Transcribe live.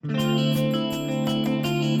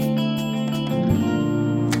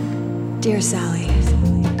Dear Sally.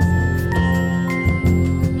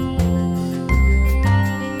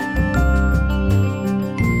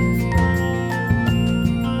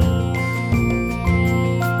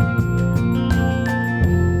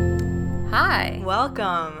 Hi.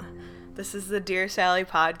 Welcome. This is the Dear Sally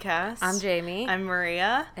podcast. I'm Jamie. I'm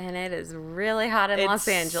Maria. And it is really hot in Los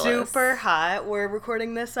Angeles. It's super hot. We're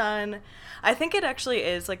recording this on, I think it actually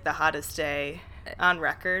is like the hottest day on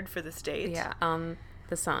record for the state. Yeah, on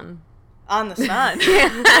the sun. On the sun.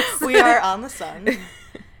 Yes. We are on the sun.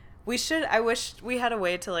 I wish we had a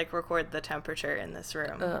way to like record the temperature in this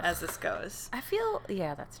room as this goes.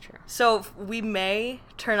 Yeah, that's true. So we may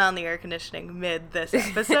turn on the air conditioning mid this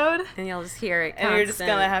episode. And you'll just hear it and you're just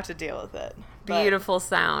going to have to deal with it. Beautiful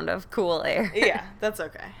sound of cool air. Yeah, that's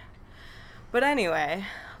okay. But anyway,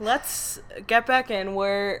 let's get back in.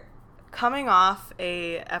 We're coming off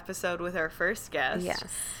a episode with our first guest. Yes.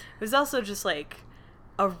 It was also just like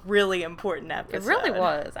a really important episode. It really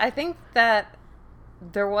was. I think that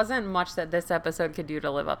there wasn't much that this episode could do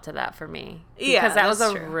to live up to that for me. Because that was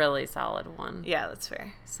a really solid one. Yeah, that's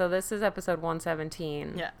fair. So this is episode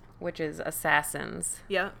 117. Yeah. Which is Assassins.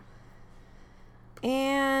 Yep.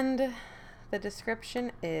 And the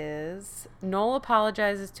description is, Noel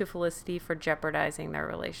apologizes to Felicity for jeopardizing their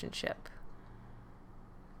relationship.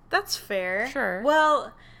 That's fair. Sure.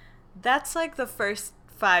 Well, that's like the first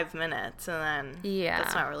 5 minutes, and then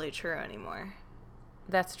that's not really true anymore.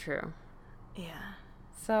 That's true. Yeah.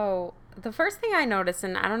 So the first thing I noticed,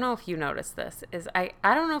 and I don't know if you noticed this, is I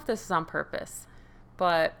don't know if this is on purpose,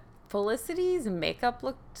 but Felicity's makeup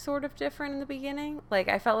looked sort of different in the beginning. Like,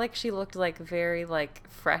 I felt like she looked like very like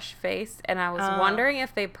fresh-faced, and I was wondering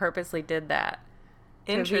if they purposely did that.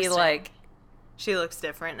 Interesting. To be like, she looks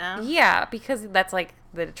different now? Yeah, because that's like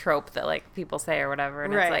the trope that like people say or whatever,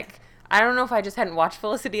 and right. It's like, I don't know if I just hadn't watched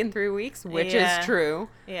Felicity in 3 weeks, which is true.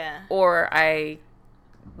 Yeah. Or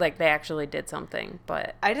they actually did something,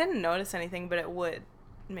 but I didn't notice anything, but it would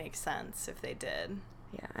make sense if they did.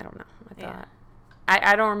 Yeah, I don't know. I thought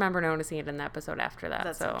I don't remember noticing it in the episode after that.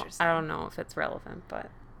 That's so interesting. I don't know if it's relevant,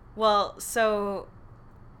 but well, so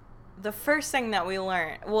the first thing that we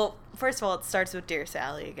learned, well, first of all, it starts with Dear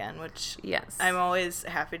Sally again, which yes, I'm always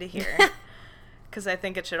happy to hear because I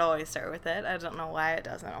think it should always start with it. I don't know why it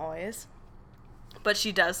doesn't always, but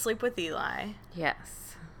she does sleep with Eli.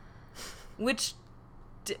 Yes, which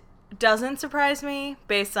doesn't surprise me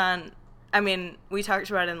based on, I mean, we talked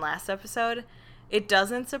about it in last episode. It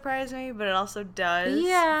doesn't surprise me, but it also does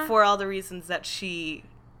for all the reasons that she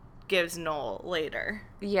gives Noel later.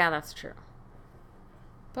 Yeah, that's true.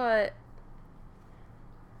 But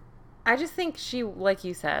I just think she, like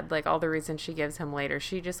you said, like all the reasons she gives him later,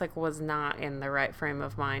 she just like was not in the right frame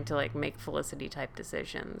of mind to like make Felicity type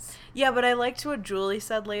decisions. Yeah, but I liked what Julie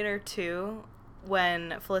said later too.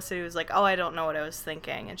 When Felicity was like, oh, I don't know what I was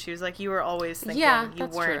thinking. And she was like, you were always thinking. You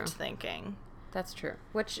weren't thinking. That's true.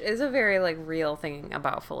 Which is a very, like, real thing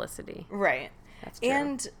about Felicity. Right. That's true.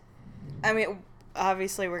 And, I mean,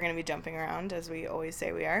 obviously we're going to be jumping around, as we always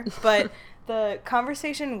say we are. But the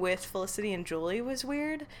conversation with Felicity and Julie was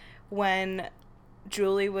weird. When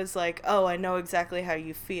Julie was like, oh, I know exactly how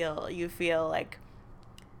you feel. You feel like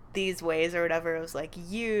these ways or whatever. It was like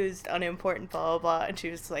used, unimportant, blah blah blah, and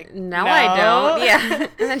she was like, no, I don't. Yeah.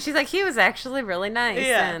 And then she's like, he was actually really nice.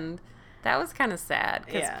 Yeah. And that was kind of sad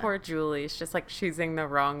because poor Julie's just like choosing the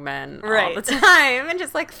wrong men all right. the time and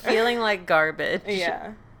just like feeling like garbage.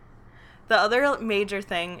 Yeah. The other major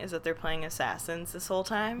thing is that they're playing Assassins this whole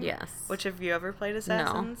time. Yes. Which, have you ever played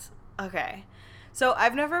Assassins? No. Okay. So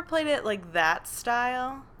I've never played it like that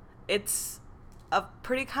style. It's a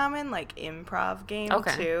pretty common like improv game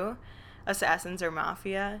too. Assassins or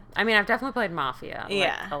Mafia. I mean, I've definitely played Mafia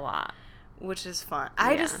a lot, which is fun.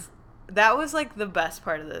 That was like the best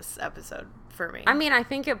part of this episode for me. I mean, I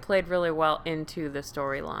think it played really well into the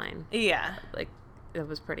storyline. Yeah. Like, it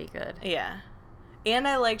was pretty good. Yeah. And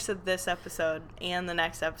I liked that this episode and the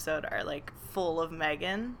next episode are like full of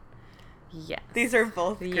Megan. Yes. These are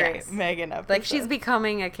both great Megan episodes. Like, she's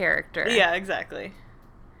becoming a character. Yeah, exactly.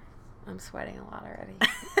 I'm sweating a lot already.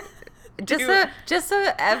 just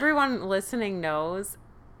so everyone listening knows,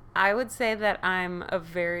 I would say that I'm a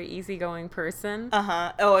very easygoing person.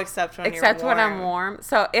 Oh, except when I'm warm.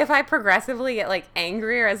 So if I progressively get like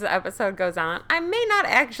angrier as the episode goes on, I may not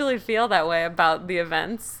actually feel that way about the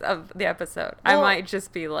events of the episode. Well, I might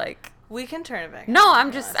just be like, we can turn it back. No,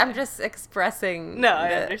 I'm just expressing. No,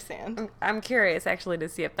 I understand. I'm curious actually to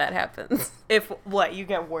see if that happens. If what, you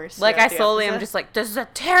get worse? Like I slowly am just like, this is a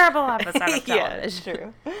terrible episode of television. Yeah, it's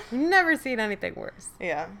true. Never seen anything worse.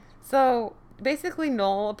 Yeah. So basically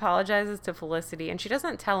Noel apologizes to Felicity and she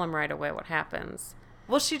doesn't tell him right away what happens.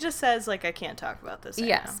 Well, she just says, like, I can't talk about this right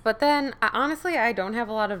now. But then, honestly, I don't have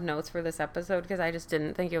a lot of notes for this episode because I just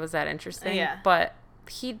didn't think it was that interesting. Yeah. But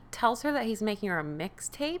he tells her that he's making her a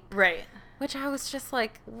mixtape. Right. Which I was just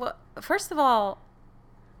like, what? First of all,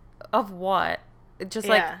 of what? Just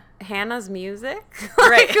like Hannah's music?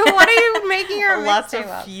 Right. Like, what are you making her a Lots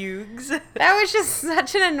mixtape of fugues. That was just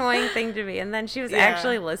such an annoying thing to me. And then she was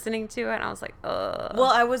actually listening to it, and I was like, ugh.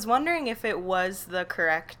 Well, I was wondering if it was the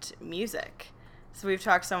correct music. So we've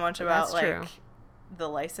talked so much about, like, the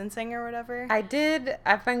licensing or whatever. I've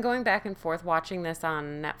been going back and forth watching this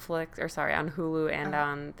on Netflix, on Hulu and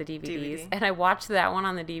on the DVDs. DVD. And I watched that one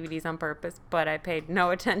on the DVDs on purpose, but I paid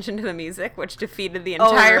no attention to the music, which defeated the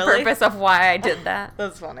entire purpose of why I did that.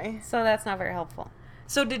 That's funny. So that's not very helpful.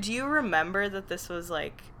 So did you remember that this was,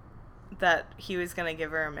 like, that he was going to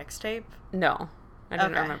give her a mixtape? No. I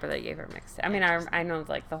didn't remember that he gave her a mixtape. I mean, I know,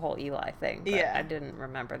 like, the whole Eli thing, but I didn't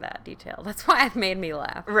remember that detail. That's why it made me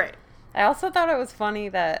laugh. Right. I also thought it was funny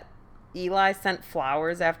that Eli sent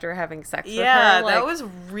flowers after having sex with her. Yeah, like, that was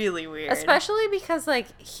really weird. Especially because, like,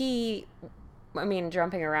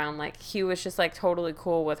 jumping around, like, he was just, like, totally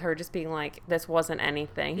cool with her just being like, this wasn't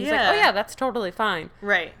anything. He's like, oh, yeah, that's totally fine.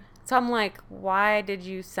 Right. So I'm like, why did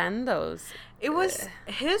you send those? It was,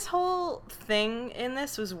 his whole thing in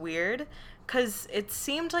this was weird, because it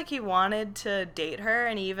seemed like he wanted to date her,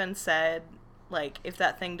 and he even said, like, if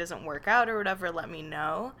that thing doesn't work out or whatever, let me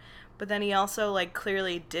know. But then he also, like,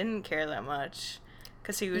 clearly didn't care that much.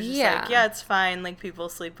 Because he was just like, yeah, it's fine. Like, people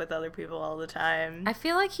sleep with other people all the time. I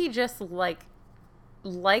feel like he just, like,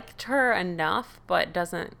 liked her enough, but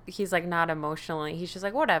he's, like, not emotionally. He's just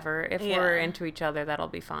like, whatever. If we're into each other, that'll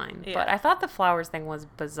be fine. Yeah. But I thought the flowers thing was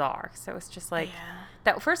bizarre. So it was just like,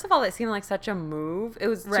 that. First of all, it seemed like such a move. It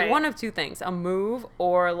was one of two things. A move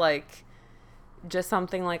or, like, just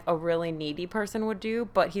something like a really needy person would do,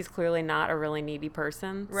 but he's clearly not a really needy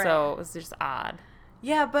person. Right. So it was just odd.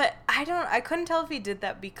 Yeah, but I couldn't tell if he did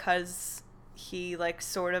that because he, like,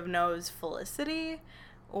 sort of knows Felicity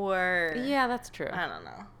or... Yeah, that's true. I don't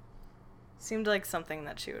know. Seemed like something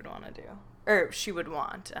that she would want to do. Or she would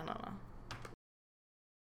want. I don't know.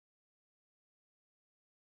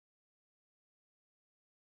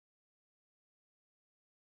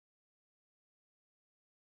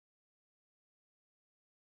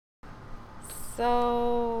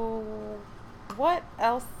 So, what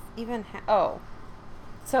else even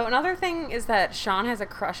so another thing is that Sean has a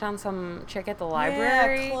crush on some chick at the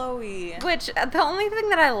library. Yeah, Chloe. Which, the only thing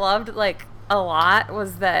that I loved, like, a lot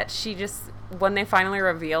was that she just, when they finally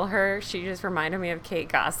reveal her, she just reminded me of Kate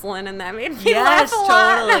Gosselin, and that made me laugh a lot.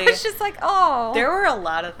 Totally. And I was just like, oh. There were a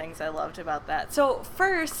lot of things I loved about that. So,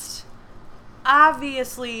 first...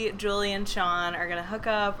 Obviously, Julie and Sean are going to hook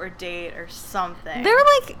up or date or something. They're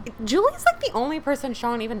like, Julie's like the only person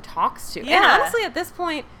Sean even talks to. Yeah. And honestly, at this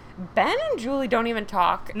point, Ben and Julie don't even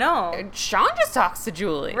talk. No. Sean just talks to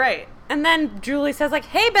Julie. Right. And then Julie says, like,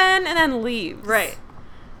 hey, Ben, and then leaves. Right.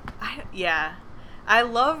 I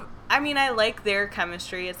like their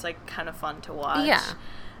chemistry. It's, like, kind of fun to watch. Yeah.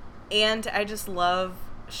 And I just love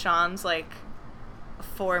Sean's, like...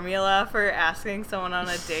 formula for asking someone on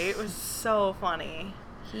a date was so funny.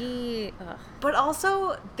 But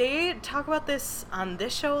also, they talk about this on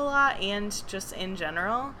this show a lot and just in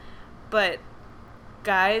general, but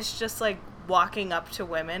guys just, like, walking up to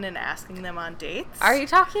women and asking them on dates. Are you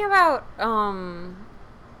talking about,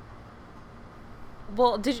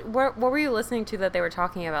 well, what were you listening to that they were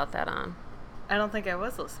talking about that on? I don't think I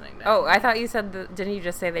was listening to I thought you said didn't you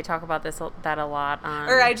just say they talk about that a lot on...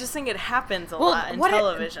 Or I just think it happens a lot in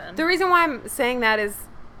television. The reason why I'm saying that is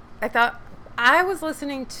I was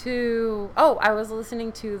listening to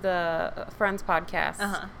the Friends podcast.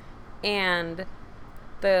 Uh-huh. And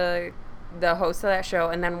the host of that show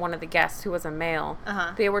and then one of the guests who was a male,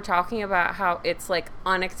 they were talking about how it's, like,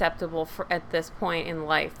 unacceptable at this point in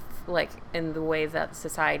life, like, in the way that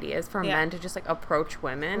society is, for men to just, like, approach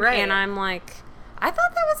women. Right. And I'm like, I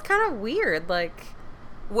thought that was kind of weird, like...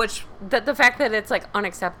 Which... The fact that it's, like,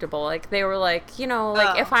 unacceptable. Like, they were like, you know,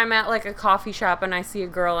 like, if I'm at, like, a coffee shop and I see a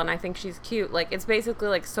girl and I think she's cute, like, it's basically,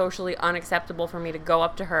 like, socially unacceptable for me to go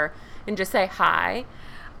up to her and just say hi.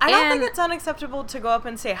 I don't think it's unacceptable to go up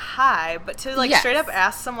and say hi, but to, like, straight up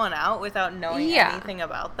ask someone out without knowing anything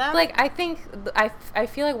about them. Like, I think, I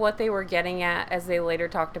feel like what they were getting at, as they later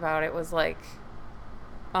talked about it, was, like,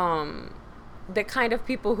 the kind of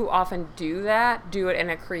people who often do it in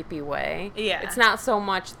a creepy way. Yeah. It's not so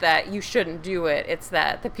much that you shouldn't do it, it's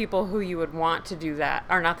that the people who you would want to do that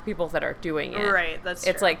are not the people that are doing it. Right, that's true.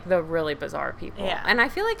 It's, like, the really bizarre people. Yeah. And I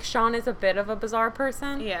feel like Sean is a bit of a bizarre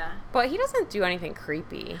person. Yeah. But he doesn't do anything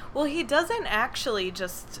creepy. Well, he doesn't actually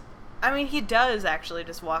just I mean, he does actually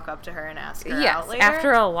just walk up to her and ask her yes, out later.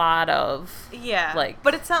 after a lot of... Yeah. Like...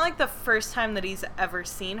 But it's not like the first time that he's ever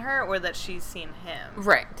seen her or that she's seen him.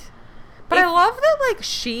 Right. But I love that, like,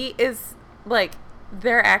 she is, like,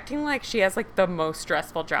 they're acting like she has, like, the most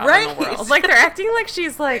stressful job in the world. Like, they're acting like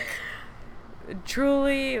she's, like,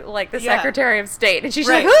 truly, like, the Secretary of State. And she's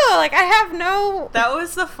like, oh, like, I have no... That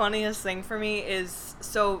was the funniest thing for me is,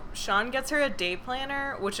 so Sean gets her a day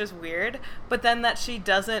planner, which is weird, but then that she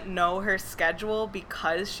doesn't know her schedule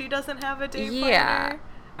because she doesn't have a day planner. Yeah.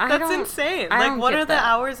 That's insane. Like, what are the that.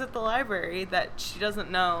 hours at the library that she doesn't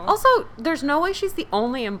know? Also, there's no way she's the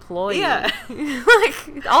only employee. Yeah.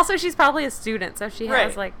 Like, also, she's probably a student, so she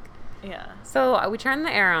has, like... Yeah. So, we turned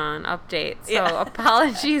the air on, update. So,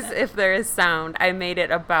 apologies if there is sound. I made it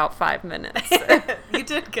about 5 minutes. You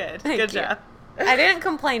did good. Good job. I didn't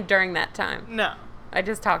complain during that time. No. I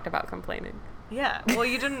just talked about complaining. Yeah. Well,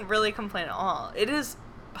 you didn't really complain at all. It is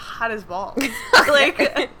hot as balls.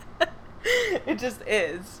 Like... It just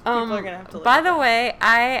is. People are gonna have to look by the way,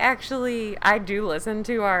 I do listen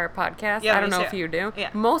to our podcast. Yeah, I don't know if you do.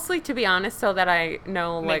 Yeah. Mostly to be honest, so that I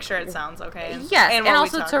know, make sure it sounds okay. Yes, and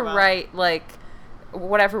also to about. write, like,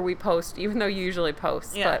 whatever we post, even though you usually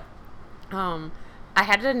post. Yeah. But I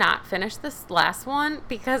had to not finish this last one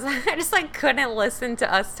because I just, like, couldn't listen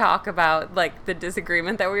to us talk about, like, the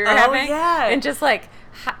disagreement that we were having. Yeah. And just, like,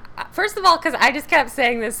 first of all, because I just kept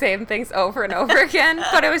saying the same things over and over again,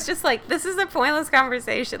 but it was just like, this is a pointless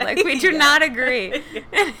conversation. Like, we do not agree. And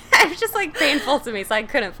it was just, like, painful to me, so I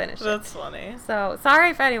couldn't finish it. That's funny. So,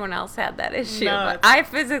 sorry if anyone else had that issue, No, but I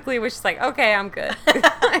physically was just like, okay, I'm good.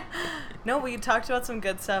 No, we talked about some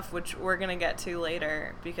good stuff, which we're going to get to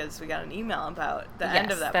later, because we got an email about the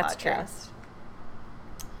end of that that's podcast.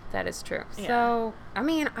 True. That is true. Yeah. So, I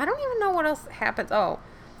mean, I don't even know what else happens. Oh,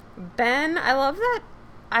 Ben, I love that.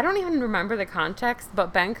 I don't even remember the context,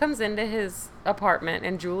 but Ben comes into his apartment,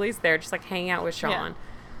 and Julie's there just, like, hanging out with Sean.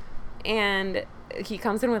 Yeah. And he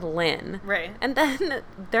comes in with Lynn. Right. And then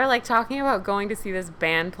they're, like, talking about going to see this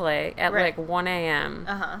band play at, like, 1 a.m.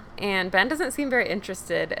 Uh-huh. And Ben doesn't seem very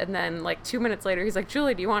interested. And then, like, 2 minutes later, he's like,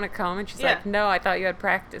 Julie, do you want to come? And she's like, no, I thought you had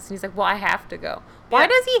practice. And he's like, well, I have to go. Why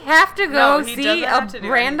does he have to go see a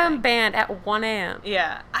random band at 1 a.m.?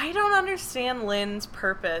 Yeah. I don't understand Lynn's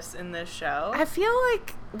purpose in this show. I feel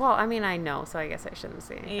like, well, I mean, I know, so I guess I shouldn't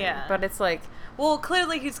say anything. Yeah. But it's like... Well,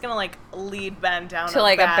 clearly he's going to, like, lead Ben down to,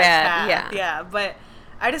 like, bad path. Yeah. Yeah, but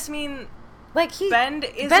I just mean... Like, Ben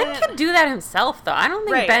can do that himself, though. I don't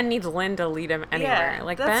think Ben needs Lynn to lead him anywhere. Yeah,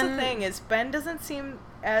 like, that's Ben, the thing, is Ben doesn't seem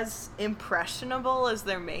as impressionable as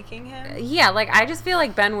they're making him. Yeah, like, I just feel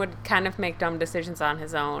like Ben would kind of make dumb decisions on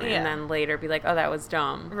his own and then later be like, oh, that was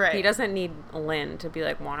dumb. Right. He doesn't need Lynn to be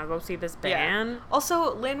like, want to go see this band? Yeah.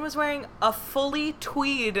 Also, Lynn was wearing a fully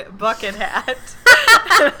tweed bucket hat.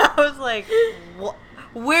 And I was like, what?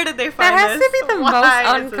 Where did they find this? That has to be the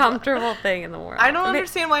most uncomfortable thing in the world. I don't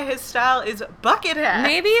understand why his style is bucket hat.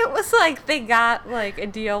 Maybe it was like they got like a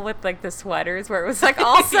deal with like the sweaters where it was like,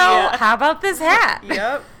 also, how about this hat?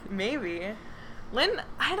 Yep, maybe. Lynn,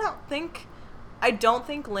 I don't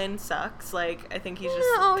think Lynn sucks. Like, I think he's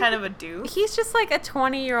just kind of a dude. He's just like a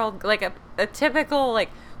 20-year-old, like a typical, like,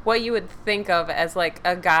 what you would think of as like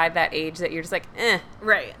a guy that age that you're just like, eh.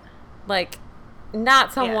 Right. Like,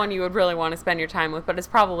 not someone you would really want to spend your time with, but it's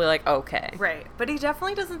probably, like, okay. Right. But he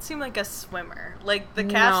definitely doesn't seem like a swimmer. Like, the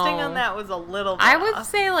casting on that was a little bit I would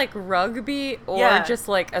say, like, rugby or just,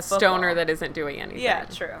 like, a stoner that isn't doing anything. Yeah,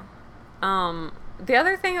 true. The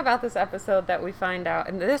other thing about this episode that we find out,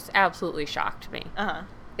 and this absolutely shocked me,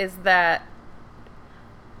 is that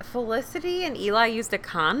Felicity and Eli used a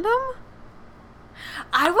condom?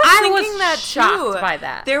 I was that shocked too. By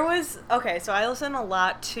that. There was so I listen a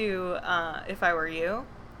lot to If I Were You.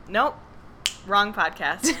 Nope, wrong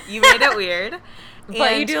podcast. You made it weird.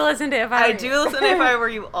 But you do listen to If I Were You. I do listen to If I Were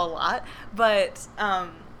You a lot, but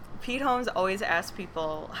Pete Holmes always asks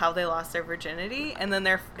people how they lost their virginity, and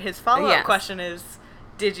then his follow-up question is,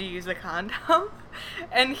 did you use a condom?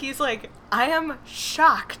 And he's like, I am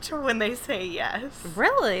shocked when they say yes.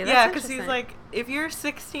 Really? That's because he's like, if you're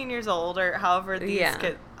 16 years old or however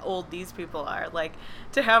old these people are, like,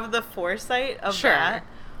 to have the foresight of that.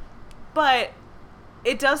 But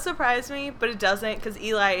it does surprise me, but it doesn't, because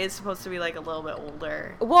Eli is supposed to be, like, a little bit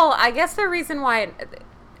older. Well, I guess the reason why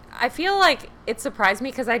I feel like it surprised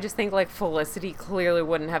me because I just think, like, Felicity clearly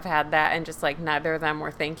wouldn't have had that and just, like, neither of them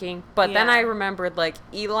were thinking. But then I remembered, like,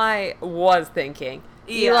 Eli was thinking.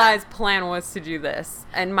 Eli's plan was to do this,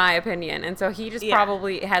 in my opinion. And so he just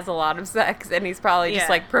probably has a lot of sex, and he's probably just,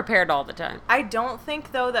 like, prepared all the time. I don't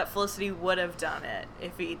think, though, that Felicity would have done it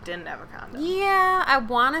if he didn't have a condom. Yeah, I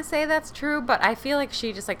want to say that's true, but I feel like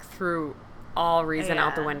she just, like, threw all reason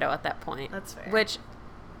out the window at that point. That's fair. Which,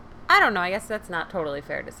 I don't know, I guess that's not totally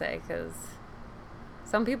fair to say, because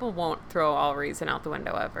some people won't throw all reason out the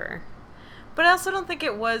window ever. But I also don't think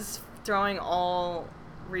it was throwing all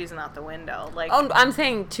reason out the window. Like, oh, I'm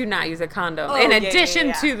saying to not use a condom in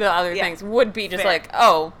addition to the other things would be just like,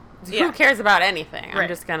 oh, who cares about anything? I'm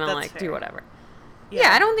just gonna like do whatever.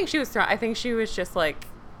 Yeah, I don't think she was throwing. I think she was just like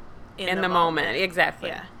in the moment. Exactly.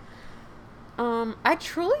 Yeah. I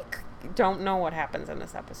truly don't know what happens in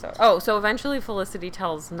this episode. Oh, so eventually Felicity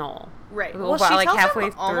tells Noel. Right. Well, she like tells halfway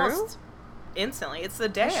him through. Almost instantly. It's the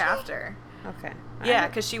day after. Okay. Yeah,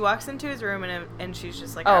 because she walks into his room and she's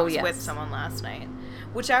just like, oh, I was with someone last night.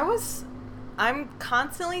 Which I'm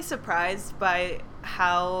constantly surprised by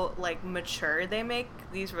how, like, mature they make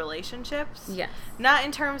these relationships. Yes. Not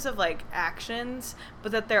in terms of, like, actions,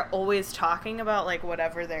 but that they're always talking about, like,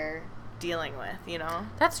 whatever they're dealing with, you know?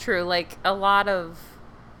 That's true. Like, a lot of...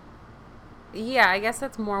 Yeah, I guess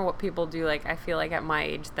that's more what people do, like, I feel like at my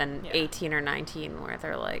age than 18 or 19, where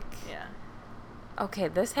they're like... Yeah. Okay,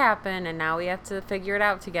 this happened, and now we have to figure it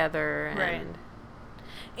out together. And... Right.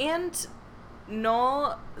 And...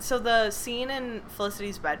 Noel, so the scene in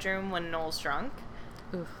Felicity's bedroom when Noel's drunk,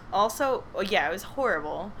 also, it was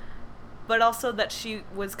horrible, but also that she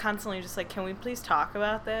was constantly just like, can we please talk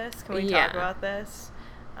about this? Can we talk about this?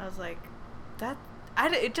 I was like,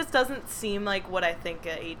 it just doesn't seem like what I think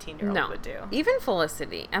an 18-year-old would do. Even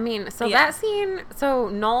Felicity. I mean, so that scene, so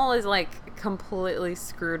Noel is like completely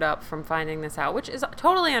screwed up from finding this out, which is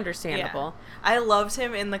totally understandable. Yeah. I loved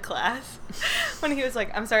him in the class when he was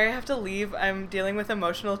like, I'm sorry I have to leave. I'm dealing with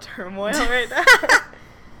emotional turmoil right now.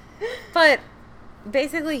 But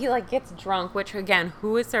basically he like gets drunk, which again,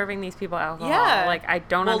 who is serving these people alcohol? Yeah. Like, I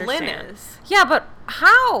don't understand. Lynn is. Yeah, but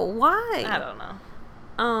how? Why? I don't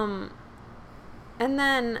know. And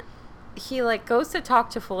then he, like, goes to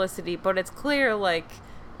talk to Felicity, but it's clear, like,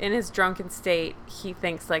 in his drunken state, he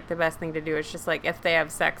thinks, like, the best thing to do is just, like, if they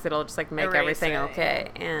have sex, it'll just, like, make everything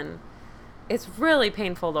okay. Yeah. And it's really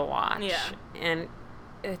painful to watch. Yeah. And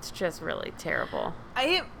it's just really terrible.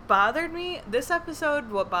 It bothered me. This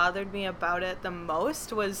episode, what bothered me about it the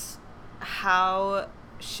most was how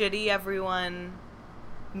shitty everyone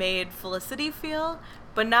made Felicity feel.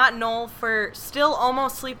 But not Noel for still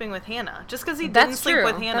almost sleeping with Hannah. Just because he didn't sleep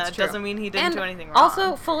with Hannah doesn't mean he didn't do anything wrong.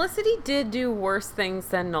 Also, Felicity did do worse things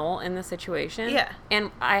than Noel in the situation. Yeah.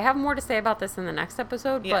 And I have more to say about this in the next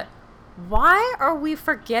episode, but why are we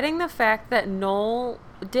forgetting the fact that Noel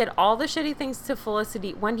did all the shitty things to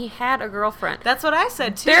Felicity when he had a girlfriend? That's what I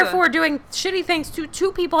said, too. Therefore, doing shitty things to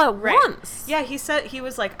two people at once. Yeah, he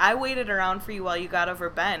was like, I waited around for you while you got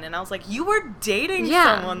over Ben. And I was like, you were dating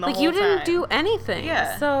someone the whole time. Like, you didn't do anything.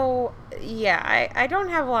 Yeah. So, yeah, I don't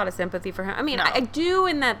have a lot of sympathy for him. I mean, I do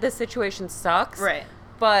in that this situation sucks. Right.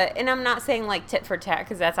 But, and I'm not saying, like, tit for tat,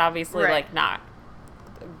 because that's obviously, like, not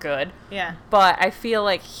good. Yeah. But I feel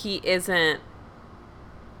like he isn't...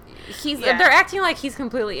 They're acting like he's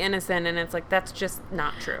completely innocent, and it's like, that's just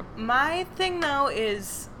not true. My thing, though,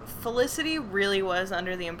 is Felicity really was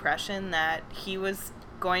under the impression that he was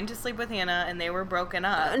going to sleep with Hannah and they were broken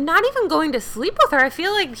up. Not even going to sleep with her. I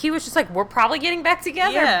feel like he was just like, we're probably getting back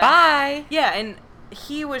together. Bye. Yeah, and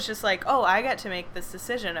he was just like, oh, I got to make this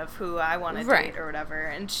decision of who I want to date or whatever.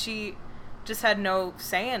 And she just had no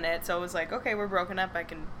say in it, so it was like, okay, we're broken up. I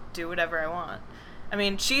can do whatever I want. I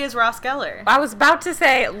mean, she is Ross Geller. I was about to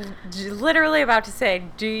say, literally about to say,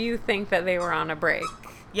 do you think that they were on a break?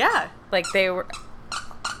 Yeah. Like they were...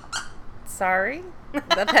 Sorry?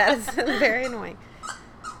 That is very annoying.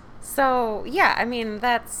 So, yeah, I mean,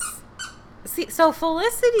 that's... See, so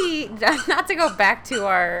Felicity, not to go back to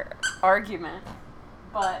our argument,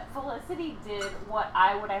 but Felicity did what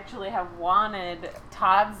I would actually have wanted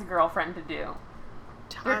Todd's girlfriend to do.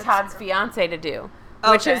 Todd's fiance to do.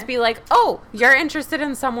 Which is be like, oh, you're interested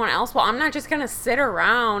in someone else? Well, I'm not just going to sit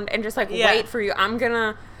around and just, like, wait for you. I'm going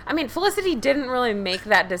to... I mean, Felicity didn't really make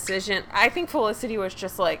that decision. I think Felicity was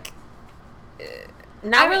just, like,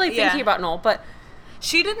 not really thinking about Noel, but...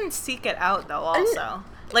 She didn't seek it out, though, also.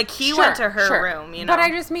 Like, he went to her room, you know? But I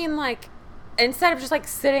just mean, like, instead of just, like,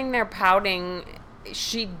 sitting there pouting,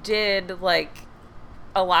 she did, like...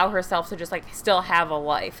 allow herself to just, like, still have a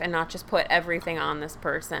life and not just put everything on this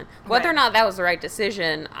person. Whether or not that was the right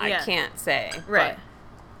decision, I can't say. Right.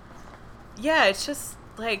 But. Yeah, it's just,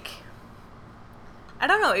 like, I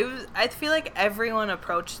don't know. I feel like everyone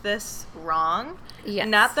approached this wrong. Yes.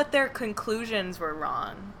 Not that their conclusions were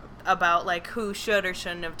wrong about, like, who should or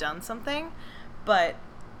shouldn't have done something, but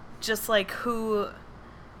just, like, who...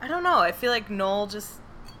 I don't know. I feel like Noel just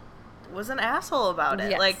was an asshole about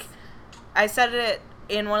it. Yes. Like, I said it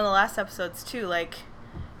in one of the last episodes, too. Like,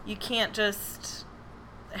 you can't just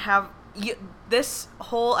have... this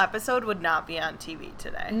whole episode would not be on TV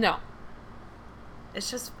today. No. It's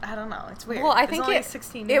just, I don't know. It's weird. Well, I it's think only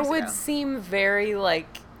 16 years it would ago. seem very,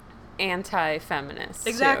 like, anti-feminist.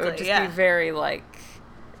 Exactly, It would just yeah. be very, like,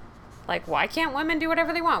 why can't women do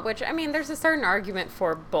whatever they want? Which, I mean, there's a certain argument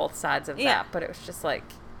for both sides of that, but it was just, like...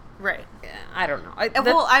 Right. I don't know.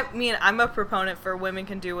 Well, I mean, I'm a proponent for women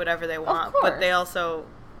can do whatever they want, but they also,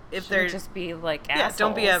 if they're... just be, like, assholes.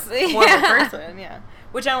 don't be a horrible person,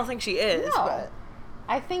 Which I don't think she is, No. but...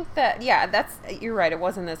 I think that, you're right, it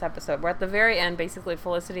was in this episode, where at the very end, basically,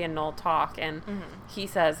 Felicity and Noel talk, and he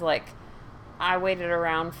says, like, I waited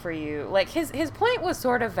around for you. Like, his point was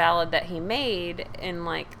sort of valid that he made in,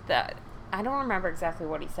 like, that... I don't remember exactly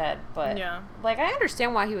what he said, but, like, I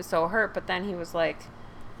understand why he was so hurt, but then he was like...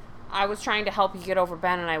 I was trying to help you get over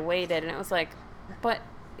Ben, and I waited, and it was like, but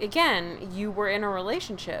again, you were in a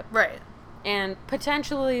relationship, Right. and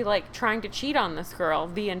potentially like trying to cheat on this girl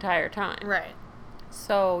the entire time, Right.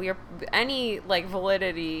 So your any like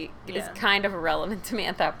validity is kind of irrelevant to me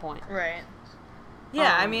at that point, Right.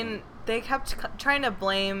 Yeah, I mean, they kept trying to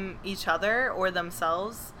blame each other or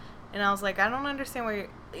themselves, and I was like, I don't understand why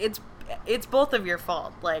it's both of your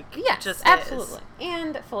fault. Like, yes, just absolutely. is.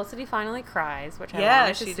 And Felicity finally cries, which I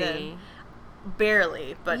wanted to see. Did.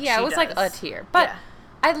 Barely, but yeah, she it was does. like a tear. But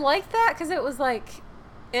I like that because it was like,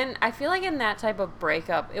 and I feel like in that type of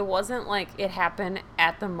breakup, it wasn't like it happened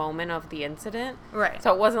at the moment of the incident. Right.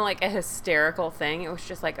 So it wasn't like a hysterical thing. It was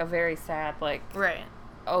just like a very sad, like, right.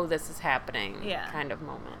 Oh, this is happening kind of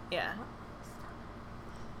moment. Yeah.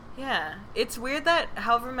 Yeah. It's weird that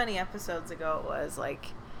however many episodes ago it was, like,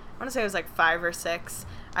 I want to say it was like 5 or 6,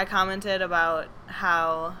 I commented about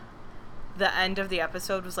how the end of the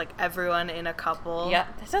episode was like everyone in a couple. Yeah.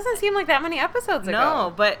 This doesn't seem like that many episodes ago.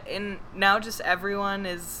 No, but now just everyone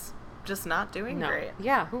is just not doing great.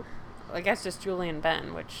 Yeah. I guess just Julie and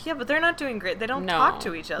Ben, which... Yeah, but they're not doing great. They don't talk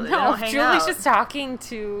to each other. No, they don't hang Julie's out. just talking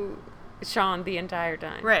to Sean the entire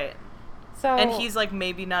time. Right. So... And he's like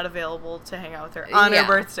maybe not available to hang out with her on her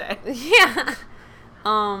birthday. Yeah.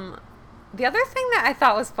 The other thing that I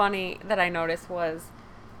thought was funny that I noticed was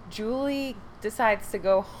Julie decides to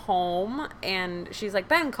go home and she's like,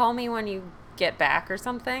 Ben, call me when you get back or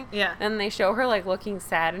something. Yeah. And they show her like looking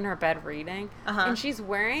sad in her bed reading. And she's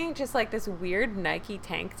wearing just like this weird Nike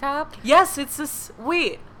tank top. Yes, it's this...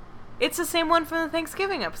 Wait. It's the same one from the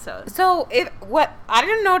Thanksgiving episode. So I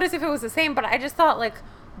didn't notice if it was the same, but I just thought like,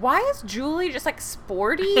 why is Julie just like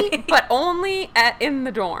sporty, but only in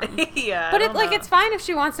the dorm? Yeah. But it's fine if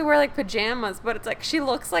she wants to wear like pajamas, but it's like she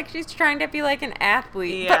looks like she's trying to be like an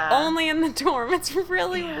athlete, but only in the dorm. It's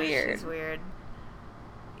really weird. She's weird.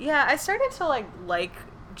 Yeah, I started to like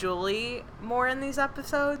Julie more in these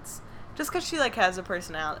episodes. Just because she, like, has a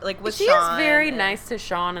personality. Like, with She Sean. Is very nice to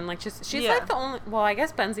Sean, and, like, just... She's, like, the only... Well, I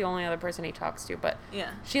guess Ben's the only other person he talks to, but...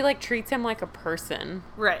 Yeah. She, like, treats him like a person.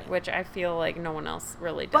 Right. Which I feel like no one else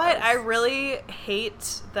really does. But I really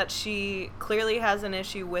hate that she clearly has an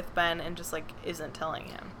issue with Ben and just, like, isn't telling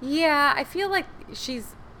him. Yeah, I feel like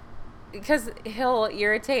she's... Because he'll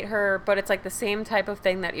irritate her, but it's, like, the same type of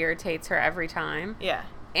thing that irritates her every time. Yeah.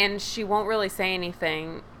 And she won't really say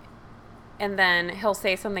anything... And then he'll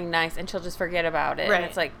say something nice, and she'll just forget about it. Right. And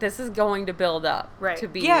it's like, this is going to build up to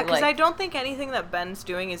be, yeah, because I don't think anything that Ben's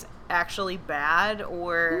doing is actually bad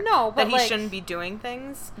or that he shouldn't be doing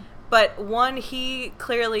things. But one, he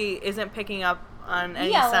clearly isn't picking up on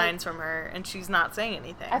any signs from her, and she's not saying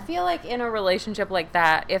anything. I feel like in a relationship like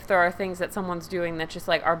that, if there are things that someone's doing that just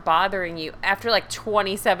like are bothering you, after like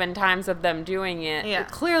 27 times of them doing it,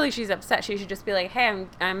 clearly she's upset. She should just be like, hey,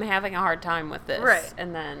 I'm having a hard time with this. Right.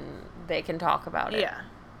 And then they can talk about it. Yeah.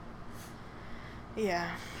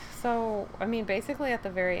 Yeah. So, I mean, basically at the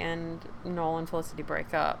very end, Noel and Felicity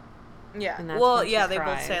break up. Yeah. And that's well, when she they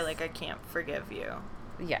cries. both say, like, I can't forgive you.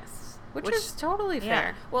 Yes. Which is totally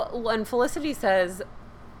fair. Well, and Felicity says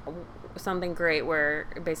something great where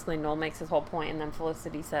basically Noel makes his whole point, and then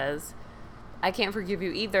Felicity says, I can't forgive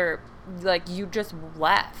you either. Like, you just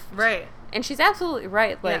left. Right. And she's absolutely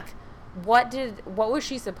right. Like, what was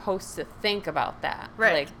she supposed to think about that?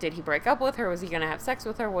 Right. Like, did he break up with her? Was he going to have sex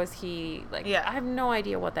with her? Was he, like, I have no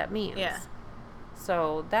idea what that means. Yeah.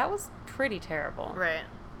 So that was pretty terrible. Right.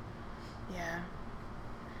 Yeah.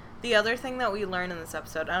 The other thing that we learned in this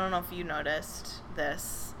episode, I don't know if you noticed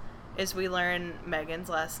this, is we learn Megan's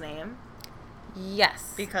last name.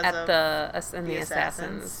 Yes. Because at of the the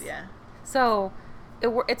Assassins. Yeah. So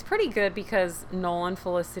it's pretty good because Noel and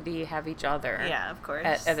Felicity have each other. Yeah, of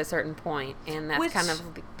course. At a certain point, and that's kind of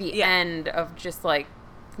the yeah. end of just like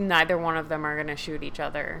neither one of them are going to shoot each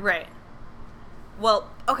other. Right. Well,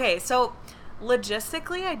 okay, so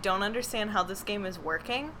logistically, I don't understand how this game is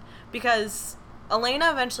working because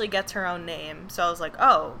Elena eventually gets her own name, so I was like,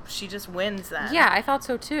 oh, she just wins then. Yeah, I thought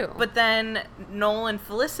so too. But then Noel and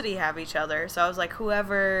Felicity have each other, so I was like,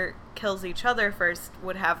 whoever kills each other first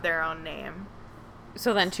would have their own name.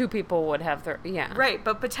 So then two people would have their, yeah. Right,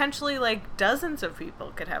 but potentially like dozens of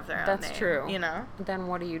people could have their own name. That's true. You know? Then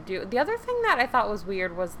what do you do? The other thing that I thought was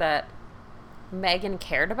weird was that Megan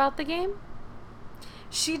cared about the game.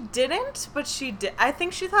 She didn't, but she did. I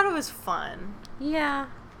think she thought it was fun. Yeah.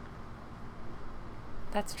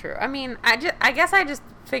 That's true. I mean, I guess I just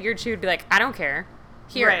figured she would be like, I don't care.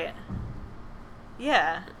 Here. Right.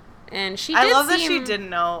 Yeah. And she I love that she didn't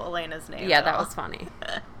know Elena's name. Yeah, that was funny.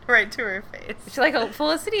 Right to her face. She's like,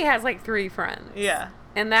 Felicity has like 3 friends. Yeah.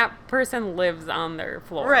 And that person lives on their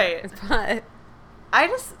floor. Right. But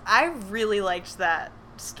I really liked that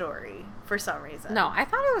story for some reason. No, I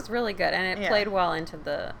thought it was really good, and it played well into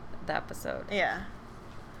the episode. Yeah.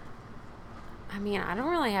 I mean, I don't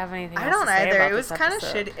really have anything else I don't to say either. about It was this kind of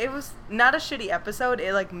episode. shitty. It was not a shitty episode.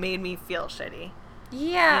 It like made me feel shitty.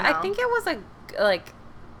 Yeah, You know? I think it was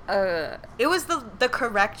it was the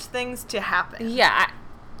correct things to happen. Yeah.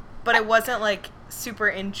 But it wasn't like super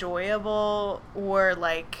enjoyable or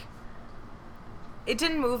like it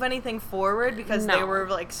didn't move anything forward because they were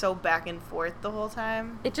like so back and forth the whole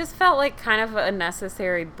time. It just felt like kind of a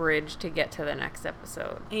necessary bridge to get to the next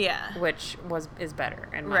episode. Yeah. Which is better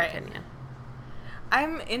in my opinion.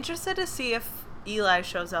 I'm interested to see if Eli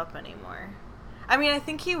shows up anymore. I mean, I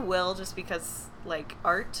think he will just because like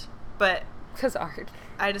art, but because art.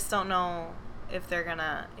 I just don't know if they're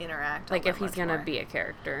gonna interact. Like if he's gonna be a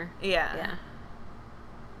character. Yeah.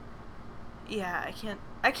 Yeah,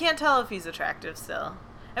 I can't tell if he's attractive still.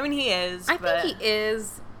 I mean, he is. I think he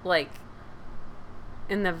is, like,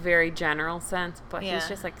 in the very general sense, but he's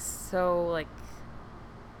just like so like.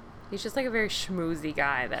 He's just like a very schmoozy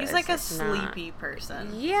guy. He's like a sleepy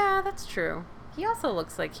person. Yeah, that's true. He also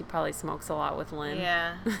looks like he probably smokes a lot with Lynn.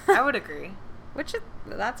 Yeah, I would agree.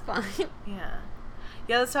 That's fine. Yeah.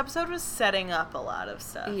 Yeah, this episode was setting up a lot of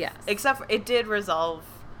stuff. Yes. Except for it did resolve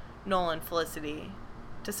Noel and Felicity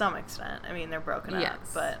to some extent. I mean, they're broken up,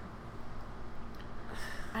 but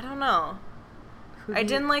I don't know. I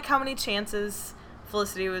didn't like how many chances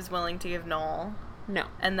Felicity was willing to give Noel. No.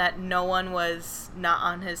 And that no one was not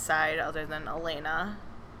on his side other than Elena.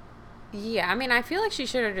 Yeah, I mean, I feel like she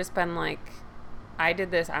should have just been like, I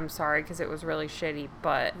did this, I'm sorry, because it was really shitty,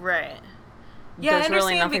 but... Right. Yeah, there's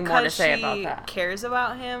really nothing more to say about that. She cares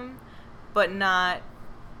about him, but not...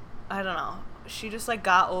 I don't know. She just, like,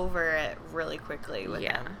 got over it really quickly with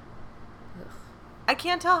him. Ugh. I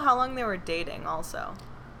can't tell how long they were dating, also.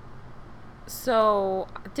 So,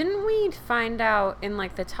 didn't we find out in,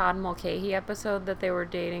 like, the Todd Mulcahy episode that they were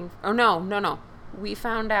dating? Oh, no. We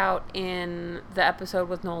found out in the episode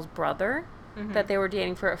with Noel's brother that they were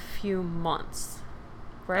dating for a few months.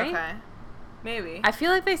 Right? Okay. Maybe. I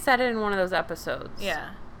feel like they said it in one of those episodes.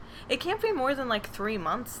 Yeah. It can't be more than, like, 3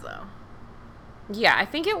 months, though. Yeah, I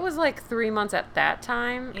think it was, like, 3 months at that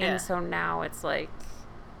time. Yeah. And so now it's, like...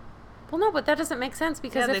 Well, no, but that doesn't make sense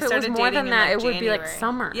because if they it was more than that, it would be, like,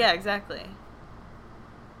 summer. Yeah, exactly.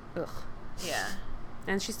 Ugh. Yeah.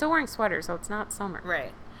 And she's still wearing sweaters, so it's not summer.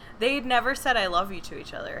 Right. They never said I love you to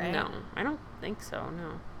each other, right? No, I don't think so,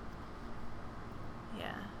 no.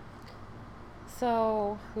 Yeah.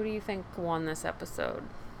 So, who do you think won this episode?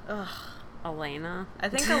 Ugh. Elena? I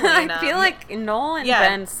think Elena. I feel like Noel and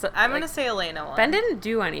Ben... Ben... I'm going to say Elena won. Ben didn't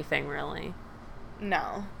do anything, really.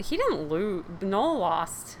 No. He didn't lose. Noel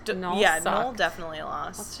lost. Noel sucked. Noel definitely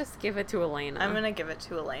lost. Let's just give it to Elena. I'm going to give it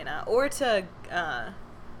to Elena. Or to,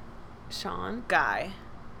 Sean? Guy.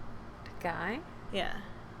 Guy? Yeah.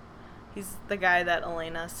 He's the guy that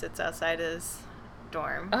Elena sits outside his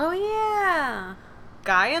dorm. Oh, yeah.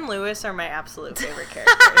 Guy and Lewis are my absolute favorite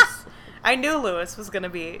characters. I knew Lewis was going to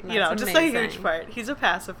be, That's just amazing. a huge part. He's a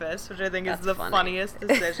pacifist, which I think is the funniest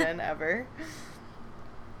decision ever.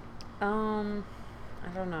 I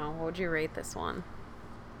don't know. What would you rate this one?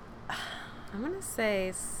 I'm going to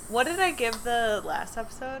say... What did I give the last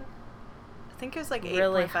episode? I think it was like 8.5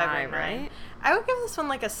 really or high, 9. right? I would give this one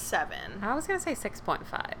like a 7. I was going to say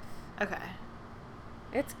 6.5. Okay.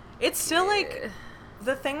 It's still like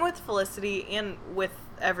the thing with Felicity and with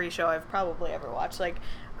every show I've probably ever watched, like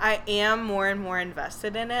I am more and more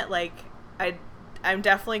invested in it. Like I'm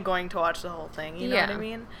definitely going to watch the whole thing. You know what I Yeah.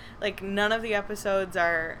 mean? Like, none of the episodes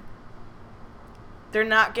are... They're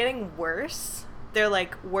not getting worse. They're,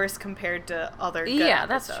 like, worse compared to other good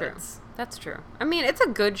episodes. That's true. That's true. I mean, it's a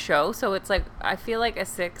good show, so it's like, I feel like a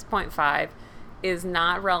 6.5 is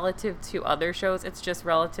not relative to other shows. It's just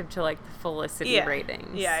relative to, like, the Felicity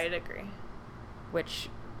ratings. Yeah, I'd agree. Which,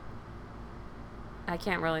 I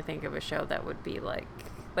can't really think of a show that would be, like,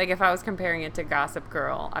 if I was comparing it to Gossip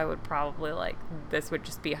Girl, I would probably, like, this would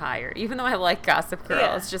just be higher. Even though I like Gossip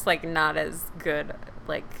Girl, it's just, like, not as good,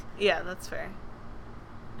 like... Yeah, that's fair.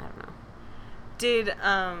 I don't know. Did,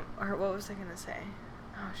 or what was I gonna say?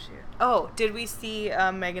 Oh, shoot. Oh, did we see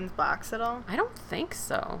Megan's box at all? I don't think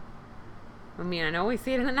so. I mean, I know we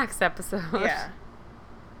see it in the next episode. Yeah.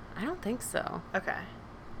 I don't think so. Okay.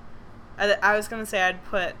 I was gonna say I'd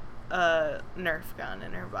put a Nerf gun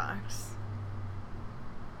in her box.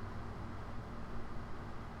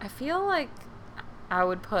 I feel like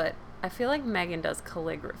Megan does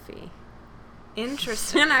calligraphy.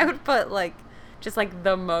 Interesting. And I would put, like, just, like,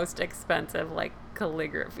 the most expensive, like,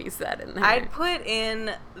 calligraphy set in there. I'd put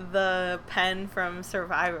in the pen from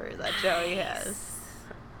Survivor that Joey has.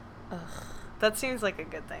 Ugh. That seems like a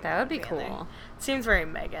good thing. That would be cool. Seems very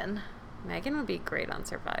Megan. Megan would be great on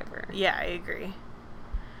Survivor. Yeah, I agree.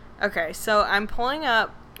 Okay, so I'm pulling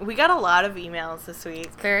up. We got a lot of emails this week.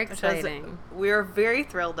 It's very exciting. We were very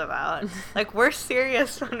thrilled about. Like, we're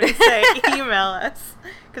serious when we say email us,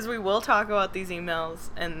 because we will talk about these emails,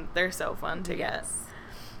 and they're so fun to get.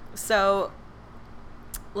 So,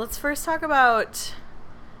 let's first talk about...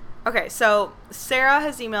 Okay, so Sarah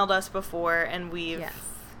has emailed us before, and we've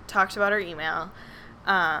talked about her email.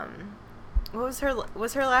 What was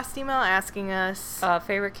her last email asking us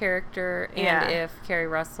favorite character and if Carrie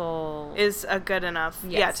Russell is a good enough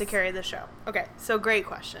to carry the show. Okay, so great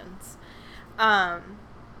questions.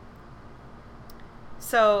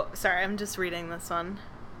 So sorry, I'm just reading this one.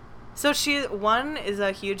 So one is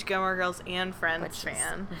a huge Gilmore Girls and Friends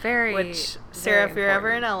fan. Which Sarah, if you're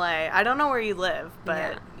ever in LA, I don't know where you live,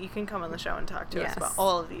 but you can come on the show and talk to us about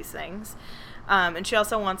all of these things. And she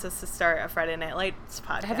also wants us to start a Friday Night Lights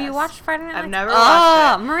podcast. Have you watched Friday Night Lights? I've never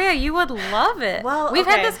watched it. Maria, you would love it. Well, we've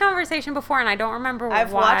had this conversation before, and I don't remember why.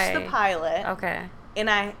 I've watched the pilot. Okay. And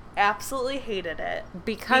I absolutely hated it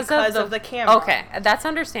because of the camera. Okay, that's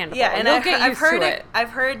understandable. Yeah, and I've heard it.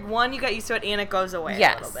 I've heard one, you get used to it, and it goes away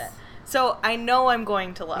a little bit. So I know I'm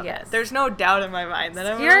going to love it. There's no doubt in my mind that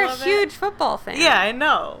I'm going to love it. You're a huge football fan. Yeah, I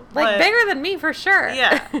know. Like, bigger than me for sure.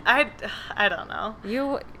 Yeah, I don't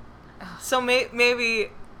know. So maybe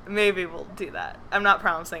we'll do that. I'm not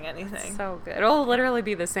promising anything. It's so good. It'll literally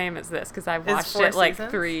be the same as this because I've watched it like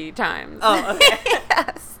 3 times. Oh, okay.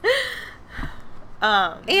 Yes.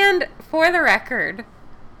 And for the record,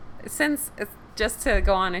 just to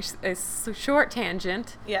go on a short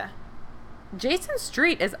tangent. Yeah. Jason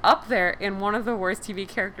Street is up there in one of the worst TV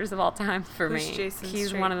characters of all time for me. Jason He's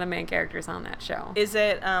Street? One of the main characters on that show. Is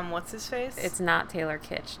it what's his face? It's not Taylor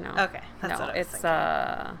Kitsch, no. Okay, that's what I was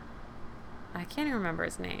thinking. I can't even remember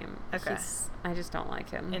his name. Okay. I just don't like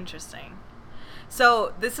him. Interesting.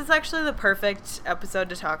 So this is actually the perfect episode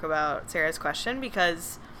to talk about Sarah's question,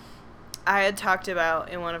 because I had talked about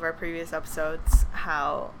in one of our previous episodes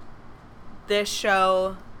how this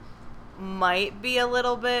show might be a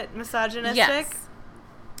little bit misogynistic. Yes.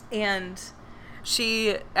 And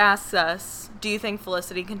she asks us, do you think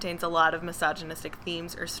Felicity contains a lot of misogynistic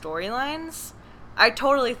themes or storylines? I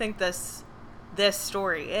totally think this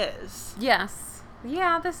story is. Yes.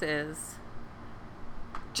 Yeah, this is.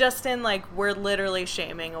 Just in, like, we're literally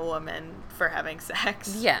shaming a woman for having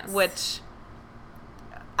sex. Yes. Which,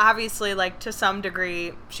 obviously, like, to some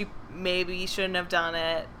degree, she maybe shouldn't have done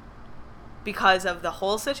it because of the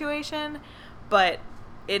whole situation, but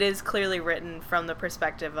it is clearly written from the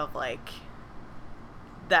perspective of, like,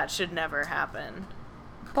 that should never happen.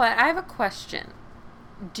 But I have a question.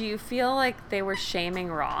 Do you feel like they were shaming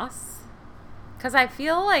Ross? Because I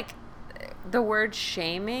feel like the word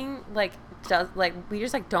shaming, like, we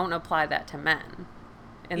just, like, don't apply that to men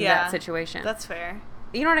in that situation. That's fair.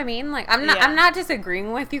 You know what I mean? Like, I'm not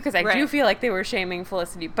disagreeing with you, because I do feel like they were shaming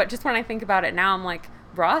Felicity, but just when I think about it now, I'm like,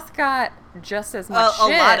 Ross got just as much shit.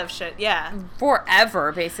 A lot of shit, yeah.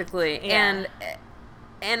 Forever, basically. Yeah.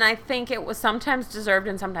 And I think it was sometimes deserved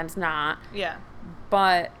and sometimes not. Yeah.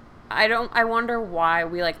 But I wonder why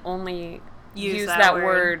we, like, only use that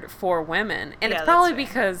word for women. And it's probably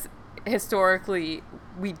because historically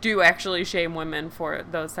we do actually shame women for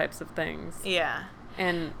those types of things. Yeah.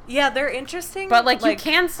 And yeah, they're interesting. But, like, you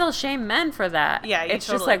can still shame men for that. Yeah, you it's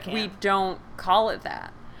totally just like can. we don't call it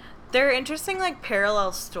that. They're interesting, like,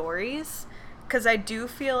 parallel stories, because I do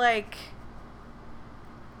feel like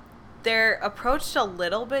they're approached a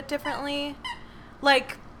little bit differently.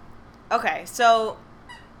 Like, okay, so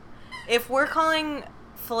if we're calling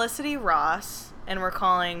Felicity Ross and we're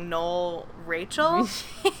calling Noel Rachel,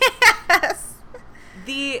 Yes.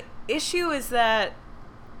 the issue is that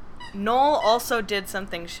Noel also did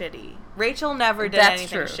something shitty. Rachel never did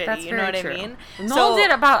anything shitty. That's you know what true. I mean? Noel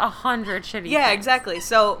did about 100 shitty Yeah, things. exactly.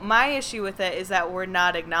 So my issue with it is that we're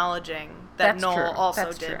not acknowledging that That's Noel true. also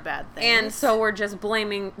That's did true. bad things. And so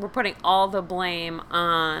we're putting all the blame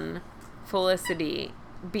on Felicity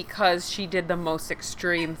because she did the most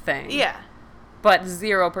extreme thing. Yeah. But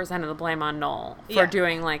 0% of the blame on Noel for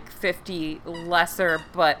doing like 50 lesser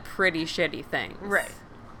but pretty shitty things. Right.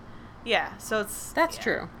 Yeah, so That's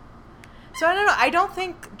true. So I don't know. I don't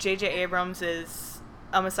think J.J. Abrams is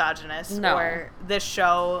a misogynist. No. Or this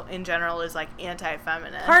show in general is like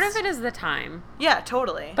anti-feminist. Part of it is the time. Yeah,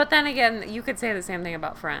 totally. But then again, you could say the same thing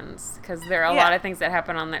about Friends. Because there are a lot of things that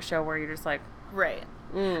happen on that show where you're just like... Right.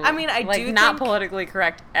 Ooh, I mean, I like, do not think, politically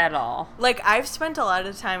correct at all. Like, I've spent a lot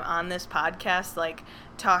of time on this podcast, like,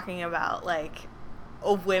 talking about, like,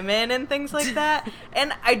 women and things like that.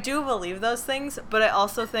 And I do believe those things, but I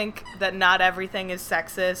also think that not everything is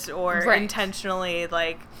sexist or intentionally,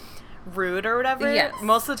 like, rude or whatever. Yes.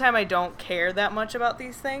 Most of the time I don't care that much about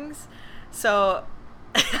these things. So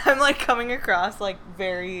I'm, like, coming across, like,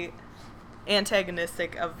 very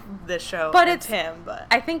antagonistic of the show, but it's him. But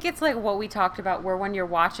I think it's like what we talked about, where when you're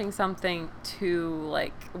watching something to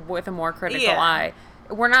like with a more critical eye,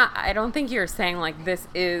 I don't think you're saying like this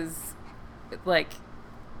is like,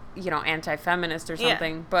 you know, anti-feminist or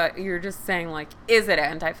something, but you're just saying like, is it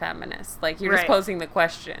anti-feminist? Like you're just posing the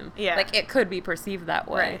question. Like it could be perceived that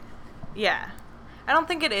way. Yeah, I don't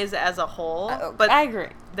think it is as a whole, but I agree.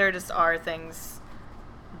 There just are things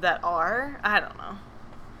that are. I don't know.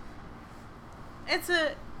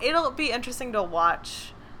 It'll be interesting to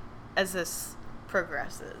watch as this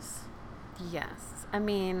progresses. Yes. I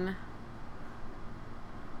mean,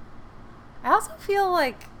 I also feel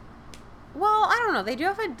like, well, I don't know. They do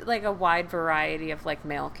have a wide variety of like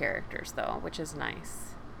male characters though, which is nice.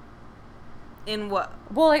 In what?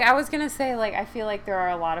 Well, like I was going to say, like I feel like there are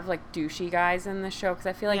a lot of like douchey guys in the show, because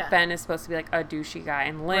I feel like Ben is supposed to be like a douchey guy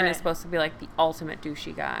and Lynn is supposed to be like the ultimate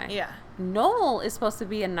douchey guy. Yeah. Noel is supposed to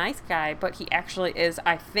be a nice guy, but he actually is,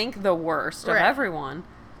 I think, the worst of everyone.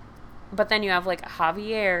 But then you have like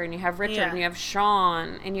Javier, and you have Richard, and you have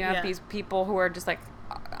Sean, and you have these people who are just like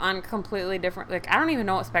on completely different, like I don't even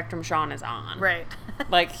know what spectrum Sean is on. Right.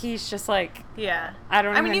 Like he's just like,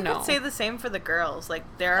 I mean, you know. could say the same for the girls. Like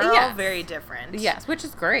they're all very different. Yes, which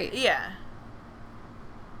is great. Yeah.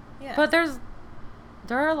 But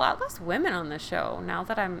there are a lot less women on this show now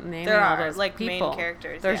that I'm naming all those like people. Main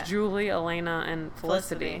characters. There's Julie, Elena, and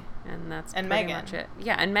Felicity, and that's pretty Megan. much it.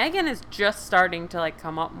 Yeah, and Megan is just starting to like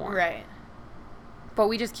come up more. Right. But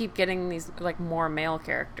we just keep getting these like more male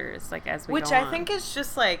characters like as we go on. Which I think is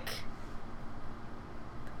just like,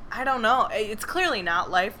 I don't know. It's clearly not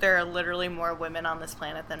life. There are literally more women on this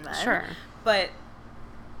planet than men. Sure. But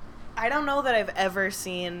I don't know that I've ever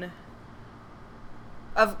seen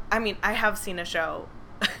I have seen a show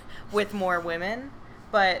with more women,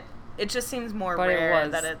 but it just seems more rare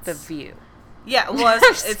that it's The View. Yeah, well,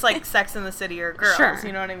 it's like Sex in the City or Girls, Sure.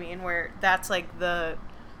 you know what I mean? Where that's like the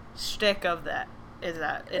shtick of that is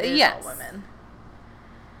that it is all women.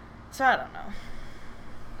 So I don't know.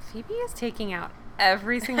 Phoebe is taking out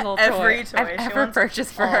every single Every toy toy I've she ever wants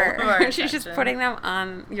purchased for all of her. our She's just attention. putting them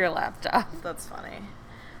on your laptop. That's funny.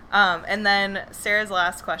 And then Sarah's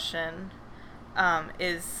last question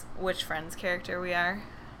is which Friends character we are.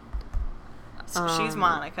 So she's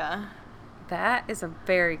Monica. That is a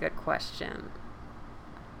very good question.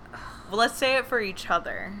 Well, let's say it for each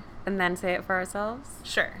other. And then say it for ourselves?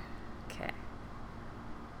 Sure. Okay.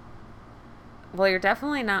 Well, you're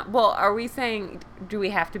definitely not... Well, are we saying, do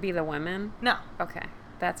we have to be the women? No. Okay.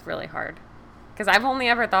 That's really hard. Because I've only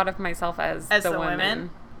ever thought of myself as the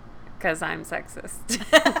women. Because I'm sexist.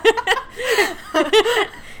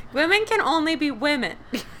 Women can only be women.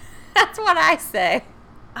 That's what I say.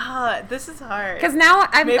 This is hard. Because now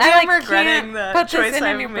I'm regretting the choice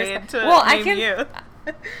I've made to name you.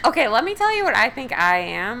 Okay, let me tell you what I think I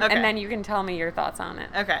am, Okay. and then you can tell me your thoughts on it.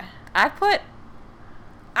 Okay. I've put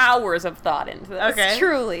hours of thought into this,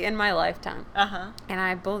 truly, in my lifetime. Uh-huh. And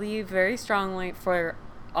I believe very strongly for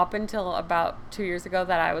up until about 2 years ago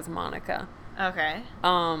that I was Monica. Okay.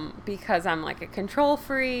 Because I'm like a control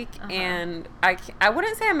freak, and I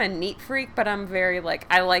wouldn't say I'm a neat freak, but I'm very like,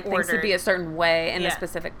 I like things to be a certain way in a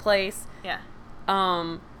specific place. Yeah.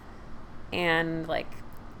 And like,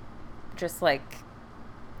 just like,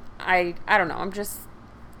 I don't know, I'm just,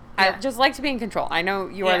 I just like to be in control. I know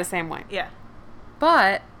you are the same way. Yeah.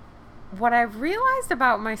 But what I've realized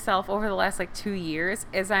about myself over the last, like, 2 years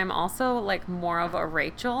is I'm also, like, more of a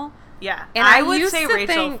Rachel. Yeah. And I would say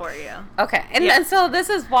Rachel for you. Okay. And so this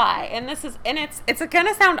is why. And it's going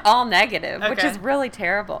to sound all negative, which is really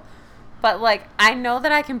terrible. But, like, I know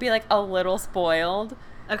that I can be, like, a little spoiled.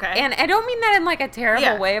 Okay. And I don't mean that in, like, a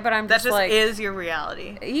terrible way, but I'm just, like... That just is your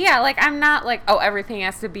reality. Yeah, like, I'm not, like, oh, everything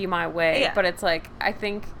has to be my way. Yeah. But it's, like, I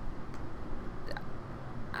think...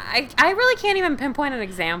 I really can't even pinpoint an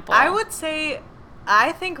example. I would say...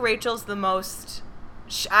 I think Rachel's the most...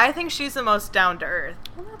 I think she's the most down to earth.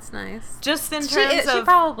 Well, that's nice. Just in terms of... She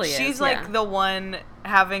probably is, she's, like, the one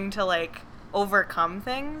having to, like, overcome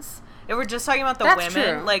things. If we're just talking about the women...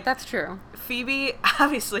 True. Like, that's true. Phoebe,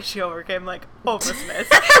 obviously she overcame, like, hopelessness.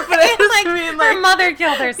 But I just mean, like... Her mother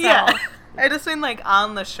killed herself. Yeah. I just mean, like,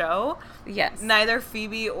 on the show... Yes. Neither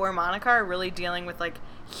Phoebe or Monica are really dealing with, like,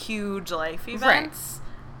 huge life events. Right.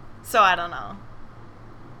 So I don't know.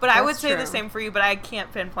 But I would say the same for you, but I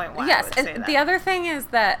can't pinpoint why I would say that. Yes, and the other thing is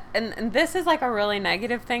that, and this is, like, a really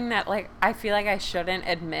negative thing that, like, I feel like I shouldn't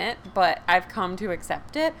admit, but I've come to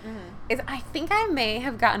accept it, is I think I may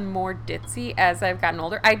have gotten more ditzy as I've gotten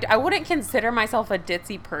older. I wouldn't consider myself a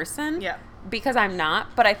ditzy person. Yeah. Because I'm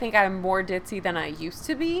not, but I think I'm more ditzy than I used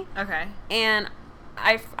to be. Okay. And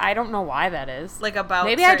I don't know why that is. Like, about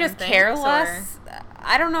maybe I just things, care less.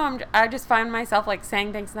 I don't know. I just find myself, like,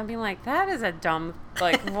 saying things and I'm being like, that is a dumb,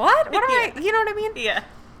 like, what? What do I, you know what I mean? Yeah.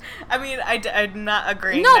 I mean, I'm not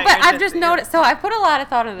agreeing. No, but I've just noticed. So I put a lot of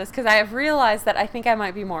thought into this because I have realized that I think I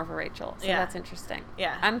might be more of a Rachel. So that's interesting.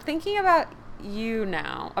 Yeah. I'm thinking about you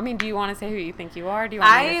now. I mean, do you want to say who you think you are? Do you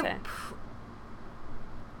want me to say?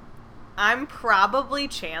 I'm probably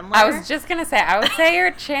Chandler. I was just going to say, I would say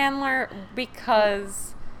you're Chandler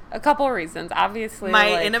because a couple of reasons. Obviously,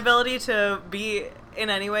 my inability to be in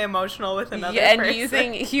any way emotional with another person. And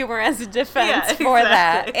using humor as a defense for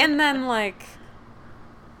that. And then, like...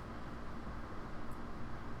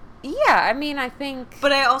 Yeah, I mean, I think...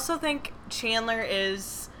 But I also think Chandler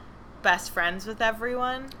is best friends with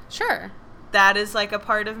everyone. Sure. That is, like, a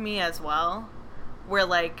part of me as well. Where,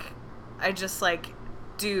 like, I just, like,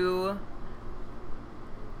 do...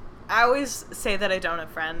 I always say that I don't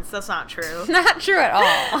have friends. That's not true. Not true at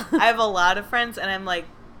all. I have a lot of friends, and I'm, like,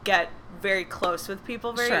 get very close with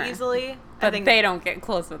people very easily. But I think they don't get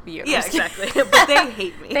close with you. Yeah, exactly. But they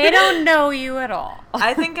hate me. They don't know you at all.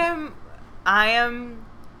 I think I am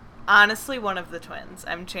honestly one of the twins.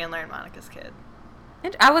 I'm Chandler and Monica's kid.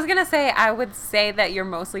 I was going to say, I would say that you're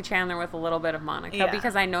mostly Chandler with a little bit of Monica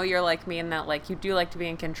because I know you're like me in that, like, you do like to be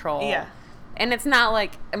in control. Yeah. And it's not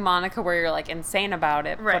like Monica where you're, like, insane about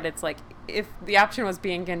it, but it's like, if the option was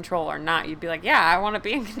be in control or not, you'd be like, yeah, I want to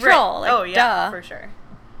be in control. Right. Like, duh. For sure.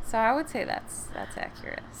 So I would say that's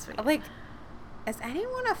accurate. Sweet. Like, is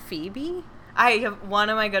anyone a Phoebe? I have one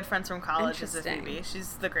of my good friends from college is a Phoebe.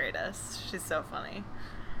 She's the greatest. She's so funny.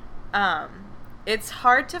 It's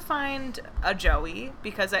hard to find a Joey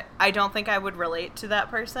because I don't think I would relate to that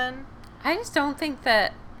person. I just don't think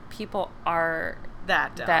that people are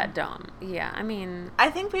that dumb. Yeah, I mean... I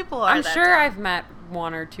think people are I'm sure I've met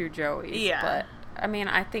one or two Joeys. Yeah. But, I mean,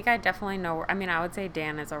 I think I definitely know... I mean, I would say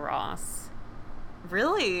Dan is a Ross.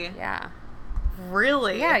 Really? Yeah.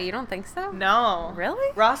 Really? Yeah, you don't think so? No.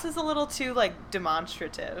 Really? Ross is a little too, like,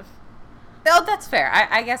 demonstrative. Oh, that's fair.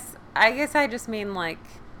 I guess I just mean, like,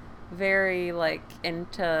 very, like,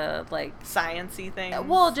 into, like... Sciencey things?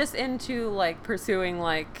 Well, just into, like, pursuing,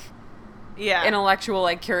 like... Yeah. Intellectual,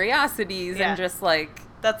 like, curiosities and just, like...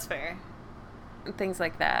 That's fair. Things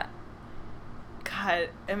like that. God,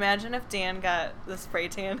 imagine if Dan got the spray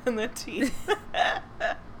tan in the teeth.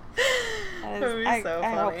 That would be so funny.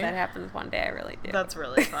 I hope that happens one day. I really do. That's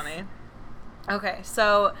really funny. Okay,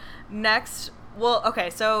 so next... Well, okay,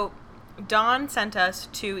 so Dawn sent us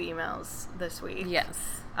 2 emails this week. Yes.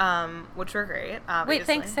 Which were great, obviously. Wait,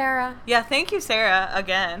 thanks, Sarah. Yeah, thank you, Sarah,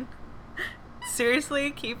 again.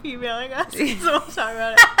 Seriously, keep emailing us because we'll talk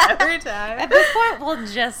about it every time. At this point, we'll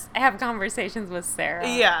just have conversations with Sarah.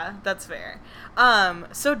 Yeah, that's fair.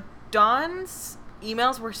 So Dawn's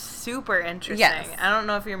emails were super interesting. Yes. I don't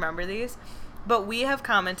know if you remember these, but we have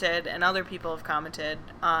commented, and other people have commented,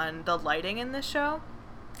 on the lighting in this show.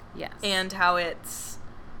 Yes. And how it's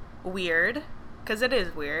weird, because it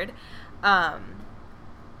is weird.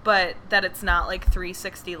 But that it's not, like,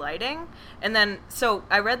 360 lighting. And then, so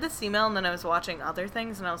I read this email, and then I was watching other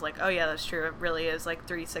things, and I was like, oh, yeah, that's true. It really is, like,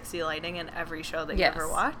 360 lighting in every show that you ever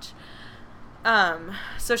watch.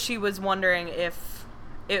 So she was wondering if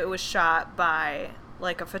it was shot by,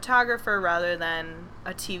 like, a photographer rather than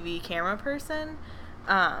a TV camera person.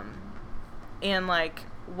 And, like,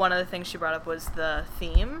 one of the things she brought up was the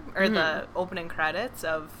theme, or the opening credits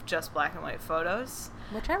of just black and white photos.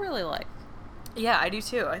 Which I really like. Yeah, I do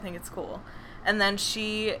too. I think it's cool. And then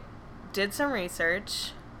she did some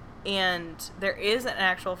research, and there is an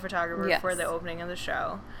actual photographer for the opening of the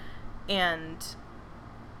show. And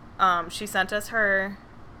she sent us her,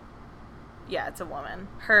 it's a woman,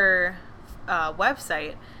 her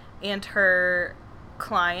website, and her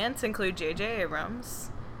clients include J.J.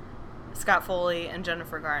 Abrams, Scott Foley, and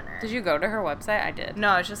Jennifer Garner. Did you go to her website? I did. No,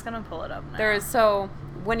 I was just going to pull it up now. So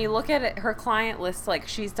when you look at it, her client list, like,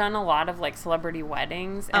 she's done a lot of, like, celebrity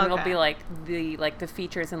weddings, and it'll be, like, the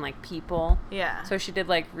features and, like, people. Yeah. So she did,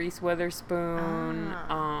 like, Reese Witherspoon.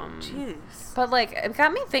 Jeez. But, like, it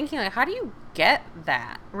got me thinking, like, how do you get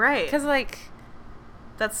that? Right. Because, like...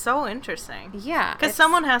 That's so interesting. Yeah. Because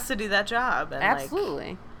someone has to do that job. And absolutely.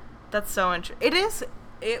 Like, that's so interesting.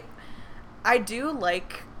 I do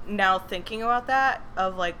like... Now thinking about that,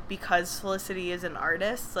 of like, because Felicity is an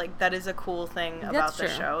artist, like, that is a cool thing about the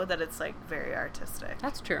show, that it's like very artistic.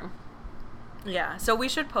 That's true. Yeah, so we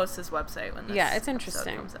should post this website when this it's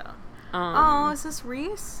interesting. comes out. Is this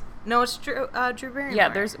Reese? No, it's Drew Barrymore. Yeah,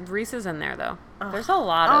 there's Reese is in there though. There's a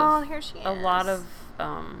lot of here she is. A lot of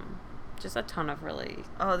just a ton of really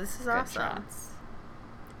this is good awesome. shots.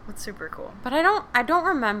 That's super cool. But I don't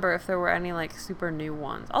remember if there were any like super new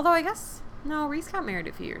ones. Although I guess no, Reese got married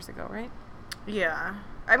a few years ago, right? Yeah.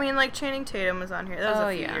 I mean, like, Channing Tatum was on here. That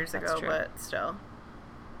was a few years ago, true. but still.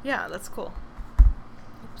 Yeah, that's cool.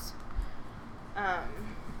 Oops.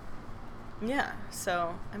 Yeah,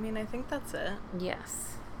 so, I mean, I think that's it.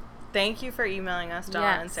 Yes. Thank you for emailing us,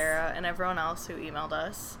 Donna and Sarah, and everyone else who emailed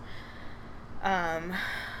us.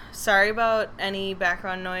 Sorry about any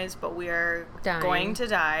background noise, but we are going to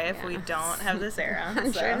die if we don't have this air on.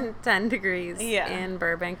 110 degrees in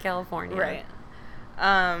Burbank, California. Right.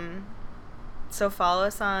 So follow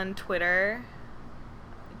us on Twitter,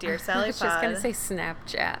 Dear Sally Pod. I was just going to say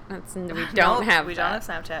Snapchat. We don't have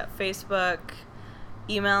Snapchat. Facebook.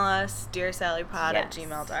 Email us,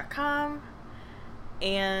 dearsallypod@gmail.com.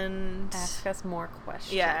 And ask us more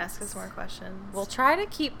questions. Yeah, ask us more questions. We'll try to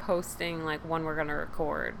keep posting like when we're gonna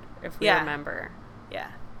record if we remember. Yeah.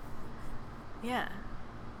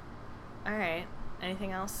 All right.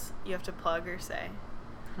 Anything else you have to plug or say?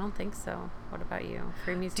 I don't think so. What about you?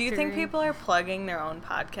 Free music. Do you think people are plugging their own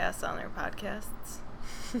podcasts on their podcasts?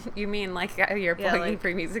 You mean like you're plugging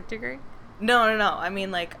Free Music Degree? No. I mean,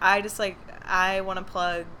 like, I want to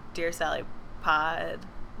plug Dear Sally Pod.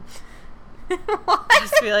 What? I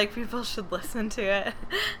just feel like people should listen to it.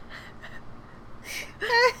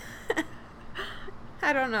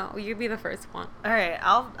 I don't know. You be the first one. All right,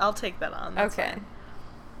 I'll take that on. That's okay. Fine.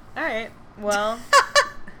 All right. Well,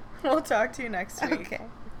 we'll talk to you next week. Okay.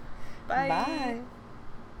 Bye. Bye.